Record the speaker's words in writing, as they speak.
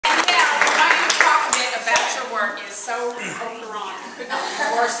work is so Quran. Could not be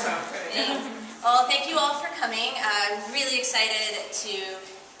more so. Well, thank you all for coming. I'm really excited to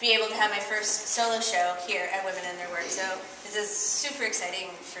be able to have my first solo show here at Women in Their Work. So this is super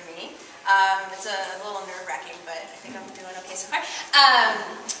exciting for me. It's a little nerve-wracking, but I think I'm doing okay so far.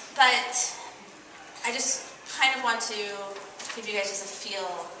 But I just kind of want to give you guys just a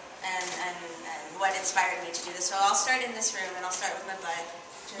feel and what inspired me to do this. So I'll start in this room, and I'll start with my butt,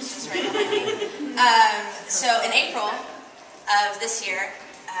 just right behind me. So in April of this year,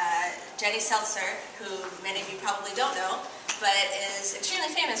 Jenny Seltzer, who many of you probably don't know, but is extremely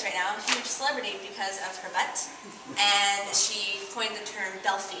famous right now, a huge celebrity because of her butt, and she coined the term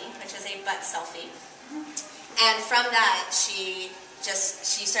belfie, which is a butt selfie. And from that, she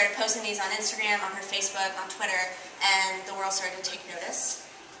started posting these on Instagram, on her Facebook, on Twitter, and the world started to take notice.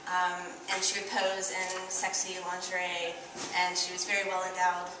 And she would pose in sexy lingerie, and she was very well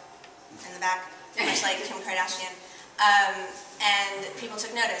endowed in the back, much like Kim Kardashian. And people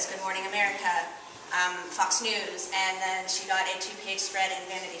took notice. Good Morning America, Fox News, and then she got a 2-page spread in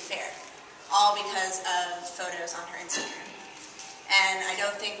Vanity Fair, all because of photos on her Instagram. And I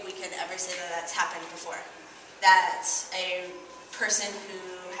don't think we could ever say that that's happened before. That a person who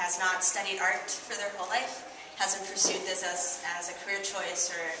has not studied art for their whole life, hasn't pursued this as a career choice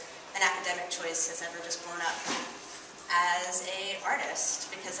or an academic choice, has ever just blown up as an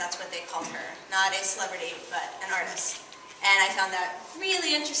artist, because that's what they called her. Not a celebrity, but an artist. And I found that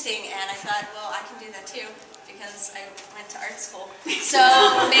really interesting, and I thought, well, I can do that too, because I went to art school. So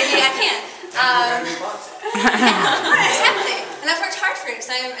maybe I can. Exactly. And I've worked hard for it, because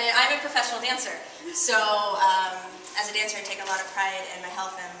I'm a professional dancer. So as a dancer, I take a lot of pride in my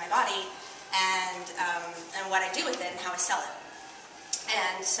health and my body, and what I do with it and how I sell it.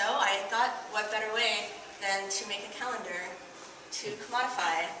 And so I thought, what better way than to make a calendar to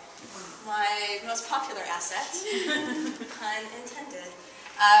commodify my most popular asset, pun intended.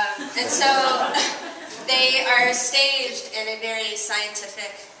 And so they are staged in a very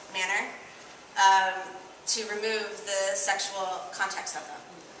scientific manner to remove the sexual context of them.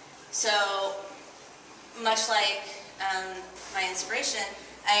 So much like my inspiration,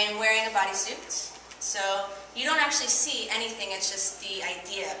 I am wearing a bodysuit. So you don't actually see anything, it's just the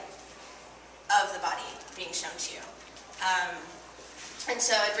idea of the body being shown to you. And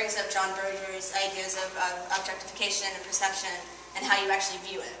so it brings up John Berger's ideas of objectification and perception and how you actually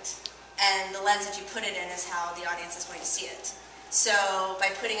view it. And the lens that you put it in is how the audience is going to see it. So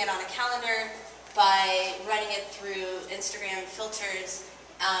by putting it on a calendar, by running it through Instagram filters,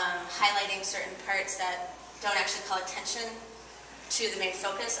 highlighting certain parts that don't actually call attention to the main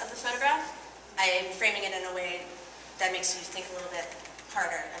focus of the photograph, I am framing it in a way that makes you think a little bit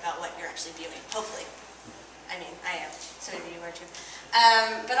harder about what you're actually viewing, hopefully. I mean, I am. So maybe you are too.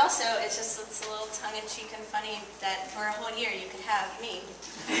 But also, it's a little tongue-in-cheek and funny that for a whole year you could have me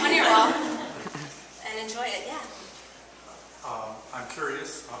on your wall and enjoy it, yeah. I'm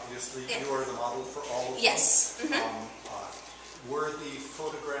curious, obviously, yeah. You are the model for all of them. Yes. Were the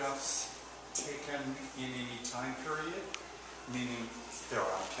photographs taken in any time period? Meaning, they're on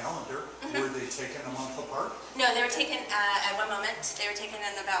a calendar. Were they taken a month apart? No, they were taken at one moment. They were taken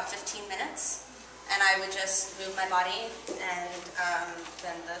in about 15 minutes. And I would just move my body, and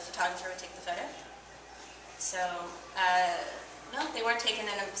then the photographer would take the photo. So, no, they weren't taken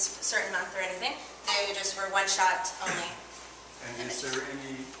in a certain month or anything. They just were one shot only. And is there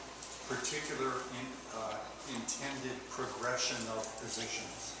any particular intended progression of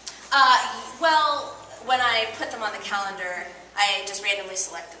positions? Well, when I put them on the calendar, I just randomly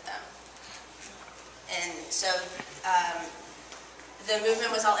selected them. And so the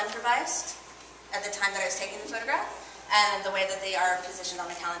movement was all improvised at the time that I was taking the photograph, and the way that they are positioned on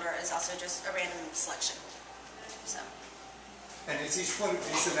the calendar is also just a random selection. So. And is each one of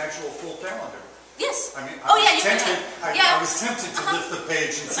these an actual full calendar? Yes. I mean, I was tempted to lift the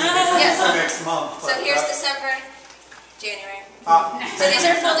page and see if it's the next month. So here's December, January. So these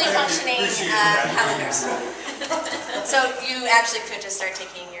are fully functioning calendars. So you actually could just start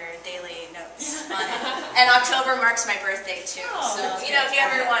taking your daily notes on it. And October marks my birthday too. So you know, if you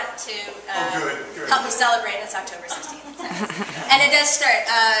ever want to help me celebrate, it's October 16th. And it does start.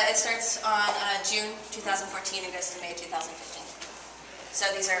 It starts on June 2014 and goes to May 2015. So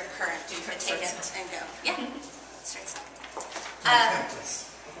these are current. You could take it and go. Yeah. It starts. I'm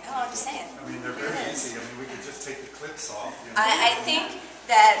just saying. I mean, they're very easy. I mean, we could just take the clips off. You know? I think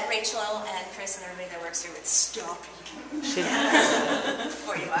that Rachel and Chris and everybody that works here would stop you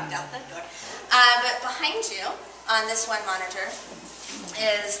before you walked out the door. But behind you, on this one monitor,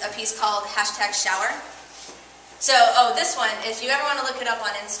 is a piece called #shower. So, this one, if you ever want to look it up on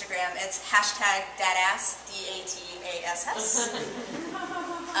Instagram, it's #dadass, DATASS,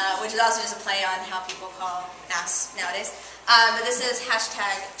 which is also just a play on how people call ass nowadays. But this is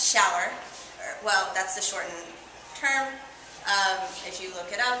 #shower, well, that's the shortened term. If you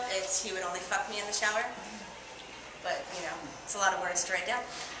look it up, it's he would only fuck me in the shower. But, you know, it's a lot of words to write down.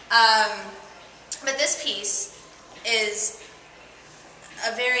 But this piece is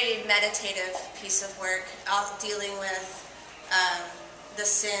a very meditative piece of work, dealing with the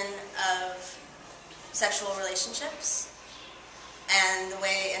sin of sexual relationships and the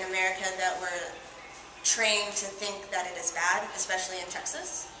way in America that we're trained to think that it is bad, especially in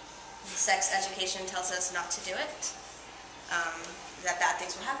Texas. Sex education tells us not to do it, that bad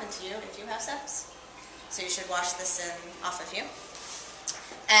things will happen to you if you have sex. So you should wash the sin off of you.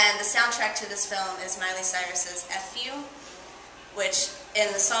 And the soundtrack to this film is Miley Cyrus's F You, which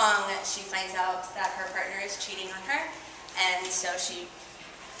in the song she finds out that her partner is cheating on her, and so she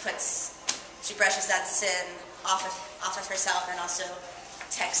brushes that sin off of herself and also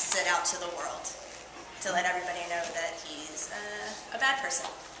texts it out to the world to let everybody know that he's a bad person.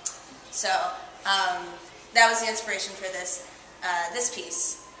 So that was the inspiration for this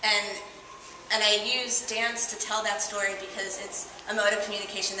piece, and I use dance to tell that story because it's a mode of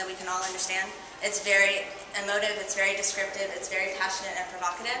communication that we can all understand. It's very emotive, it's very descriptive, it's very passionate and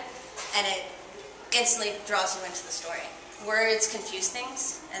provocative, and it instantly draws you into the story. Words confuse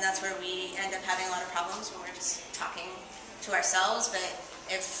things, and that's where we end up having a lot of problems when we're just talking to ourselves, but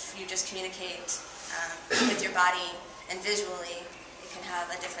if you just communicate with your body and visually, it can have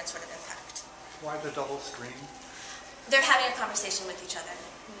a different sort of impact. Why the double screen? They're having a conversation with each other,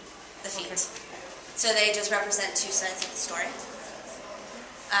 the feet. Okay. So they just represent two sides of the story.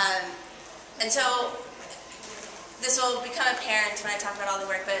 And so this will become apparent when I talk about all the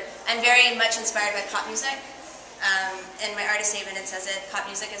work, but I'm very much inspired by pop music. In my artist statement it says it, pop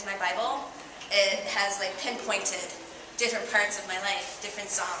music is my Bible. It has like pinpointed different parts of my life, different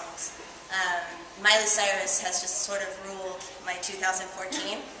songs. Miley Cyrus has just sort of ruled my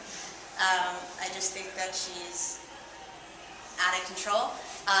 2014. I just think that she's out of control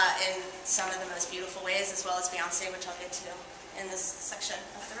in some of the most beautiful ways, as well as Beyonce, which I'll get to in this section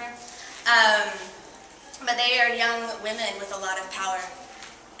of the room. But they are young women with a lot of power,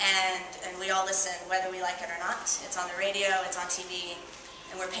 and we all listen, whether we like it or not. It's on the radio, it's on TV,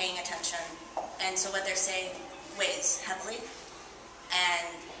 and we're paying attention. And so what they're saying weighs heavily, and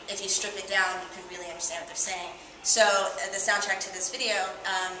if you strip it down, you can really understand what they're saying. So the soundtrack to this video,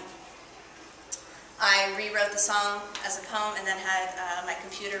 I rewrote the song as a poem and then had my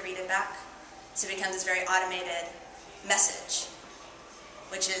computer read it back. So it becomes this very automated message,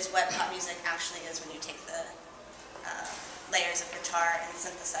 which is what pop music actually is when you take the layers of guitar and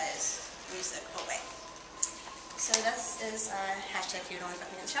synthesize music away. So this is hashtag you don't fuck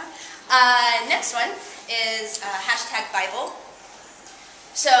me in the shower. Next one is hashtag Bible.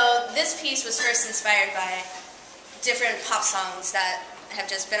 So this piece was first inspired by different pop songs that have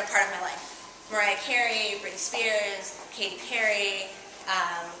just been a part of my life. Mariah Carey, Britney Spears, Katy Perry,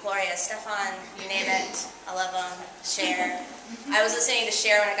 Gloria Estefan, you name it. I love them. Cher. I was listening to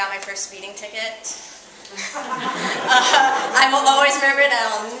Cher when I got my first speeding ticket. I will always remember it, and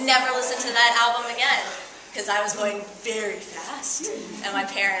I'll never listen to that album again because I was going very fast, and my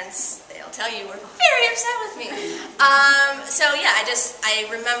parents, they'll tell you, were very upset with me. So yeah, I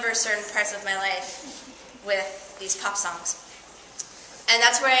remember certain parts of my life with these pop songs. And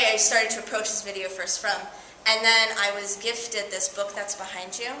that's where I started to approach this video first from. And then I was gifted this book that's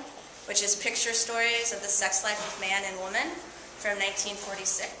behind you, which is Picture Stories of the Sex Life of Man and Woman from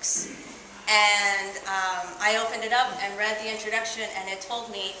 1946. And I opened it up and read the introduction, and it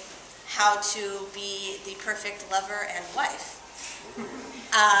told me how to be the perfect lover and wife.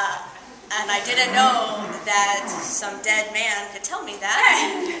 And I didn't know that some dead man could tell me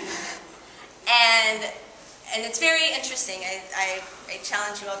that. And it's very interesting. I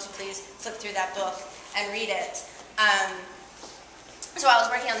challenge you all to please flip through that book and read it. So I was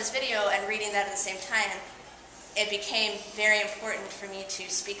working on this video and reading that at the same time. It became very important for me to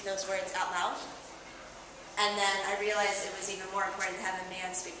speak those words out loud. And then I realized it was even more important to have a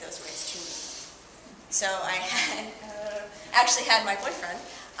man speak those words to me. So I had, actually had my boyfriend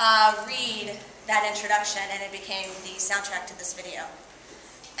read that introduction, and it became the soundtrack to this video.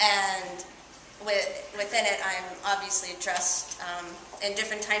 And within it, I'm obviously dressed in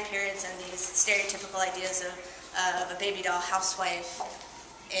different time periods and these stereotypical ideas of a baby doll housewife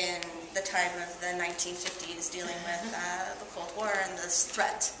in the time of the 1950s, dealing with the Cold War and this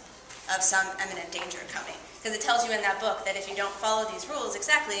threat of some imminent danger coming. Because it tells you in that book that if you don't follow these rules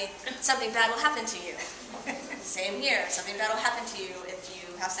exactly, something bad will happen to you. Same here. Something bad will happen to you if you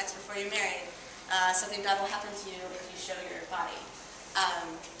have sex before you're married. Something bad will happen to you if you show your body.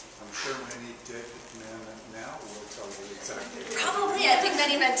 I'm sure many dead men now will tell you exactly. Probably. I think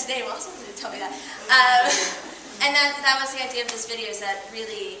many men today will also tell me that. And that was the idea of this video, is that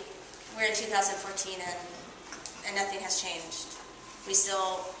really we're in 2014 and nothing has changed. We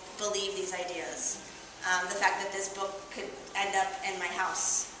still believe these ideas. The fact that this book could end up in my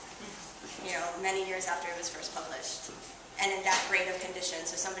house, many years after it was first published, and in that grade of condition,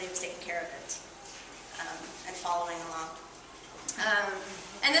 so somebody was taking care of it and following along.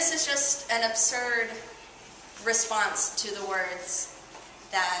 And this is just an absurd response to the words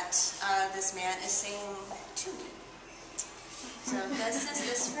that this man is saying to me. So this is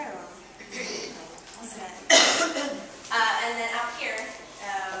this room. And then out here,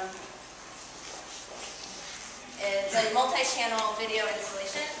 it's a multi-channel video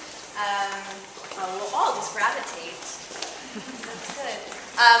installation. We'll all just gravitate. That's good.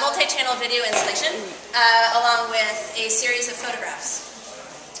 Multi-channel video installation, along with a series of photographs.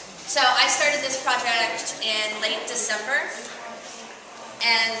 So I started this project in late December,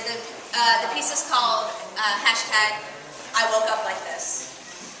 and the piece is called #I woke up like this.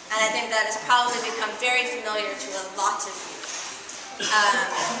 And I think that has probably become very familiar to a lot of you.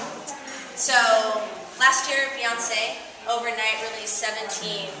 So last year, Beyonce overnight released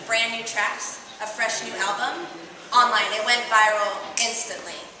 17 brand new tracks, a fresh new album online. It went viral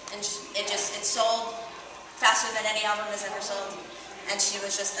instantly, and it sold faster than any album has ever sold, and she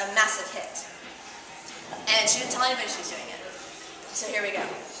was just a massive hit. And she didn't tell anybody she was doing it. So here we go.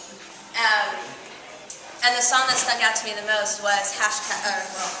 And the song that stuck out to me the most was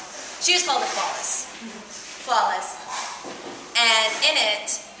she was called Flawless. Flawless. And in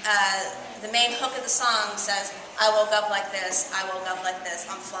it, the main hook of the song says, I woke up like this, I woke up like this,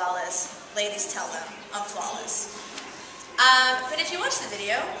 I'm flawless. Ladies, tell them, I'm flawless. But if you watch the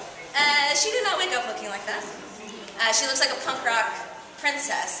video, she did not wake up looking like that. She looks like a punk rock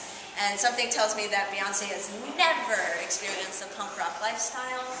princess, and something tells me that Beyonce has never experienced a punk rock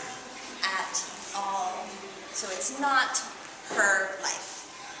lifestyle at all. So it's not her life.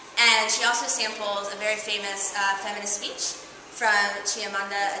 And she also samples a very famous feminist speech from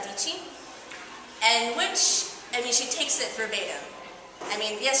Chimamanda Adichie, and she takes it verbatim.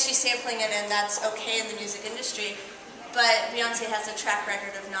 Yes, she's sampling it, and that's okay in the music industry, but Beyonce has a track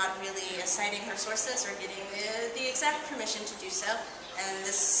record of not really citing her sources or getting the exact permission to do so, and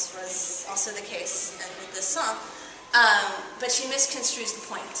this was also the case with this song. But she misconstrues the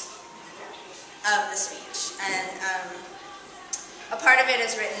point of the speech, and a part of it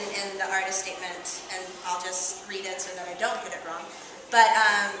is written in the artist statement, and I'll just read it so that I don't get it wrong. But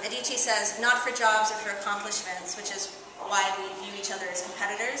Adichie says, not for jobs or for accomplishments, which is why we view each other as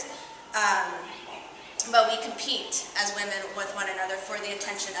competitors, but we compete as women with one another for the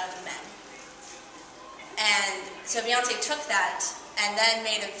attention of men. And so Beyonce took that and then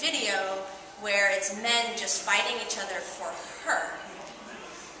made a video where it's men just fighting each other for her.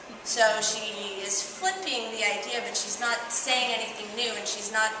 So she is flipping the idea, but she's not saying anything new, and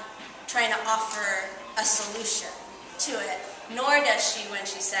she's not trying to offer a solution to it, nor does she when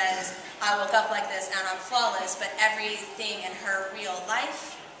she says, I woke up like this and I'm flawless, but everything in her real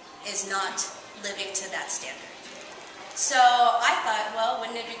life is not living to that standard. So I thought, well,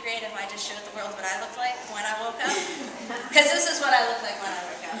 wouldn't it be great if I just showed the world what I looked like when I woke up? Because this is what I look like when I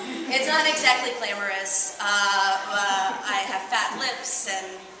woke up. It's not exactly glamorous. I have fat lips and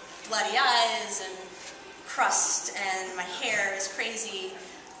bloody eyes and crust, and my hair is crazy,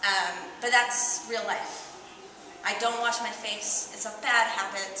 but that's real life. I don't wash my face. It's a bad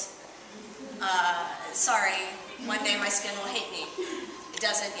habit. Sorry, one day my skin will hate me. It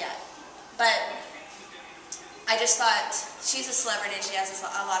doesn't yet. But I just thought, she's a celebrity, she has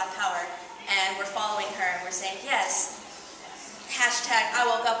a lot of power, and we're following her, and we're saying, yes, #I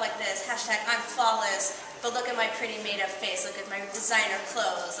woke up like this, #I'm flawless, but look at my pretty made-up face, look at my designer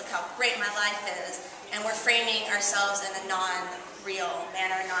clothes, look how great my life is, and we're framing ourselves in a non-real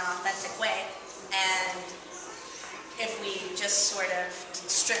manner, non-authentic way, and if we just sort of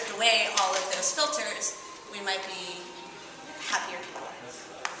stripped away all of those filters, we might be happier people.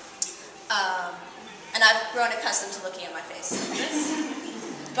 And I've grown accustomed to looking at my face.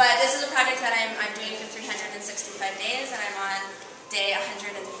 But this is a project that I'm doing for 365 days, and I'm on day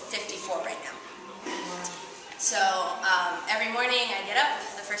 154 right now. So every morning I get up,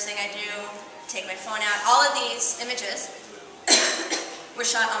 the first thing I do, take my phone out. All of these images were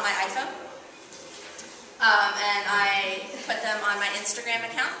shot on my iPhone, and I put them on my Instagram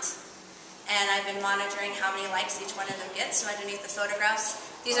account, and I've been monitoring how many likes each one of them gets. So underneath the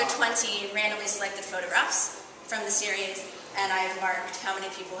photographs, these are 20 randomly selected photographs. from the series, and I've marked how many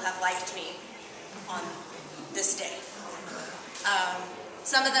people have liked me on this day.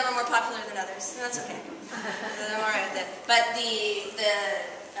 Some of them are more popular than others, and that's okay. I'm all right with it. But the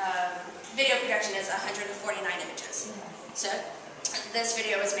video production is 149 images. So this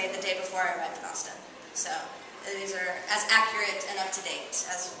video was made the day before I arrived in Austin. So these are as accurate and up to date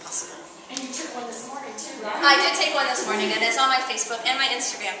as possible. And you took one this morning too, right? I did take one this morning, and it's on my Facebook and my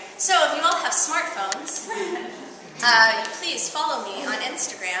Instagram. So if you all have smartphones, please follow me on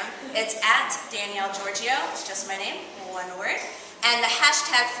Instagram. It's at Danielle Georgiou. It's just my name, one word. And the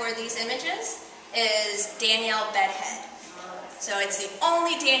hashtag for these images is Danielle Bedhead. So it's the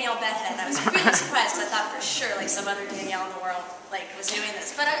only Danielle Bedhead. And I was really surprised because I thought for sure like some other Danielle in the world was doing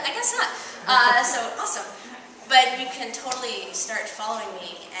this, but I guess not. So awesome. But you can totally start following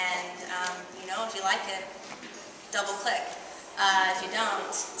me, and you know, if you like it, double click. If you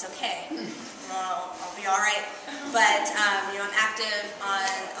don't, it's okay. I'll be all right. But you know, I'm active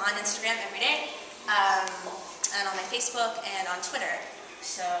on Instagram every day, and on my Facebook and on Twitter.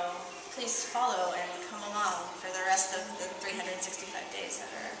 So please follow and come along for the rest of the 365 days that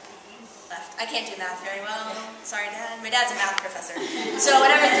are left. I can't do math very well. Sorry, Dad. My dad's a math professor. So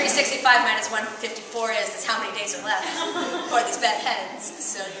whatever 365 minus 154 is how many days are left for these bed heads.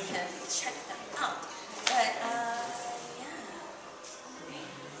 So you can check them out. But yeah.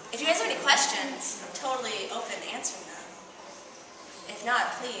 If you guys have any questions, I'm totally open to answering them. If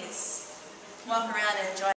not, please walk around and enjoy.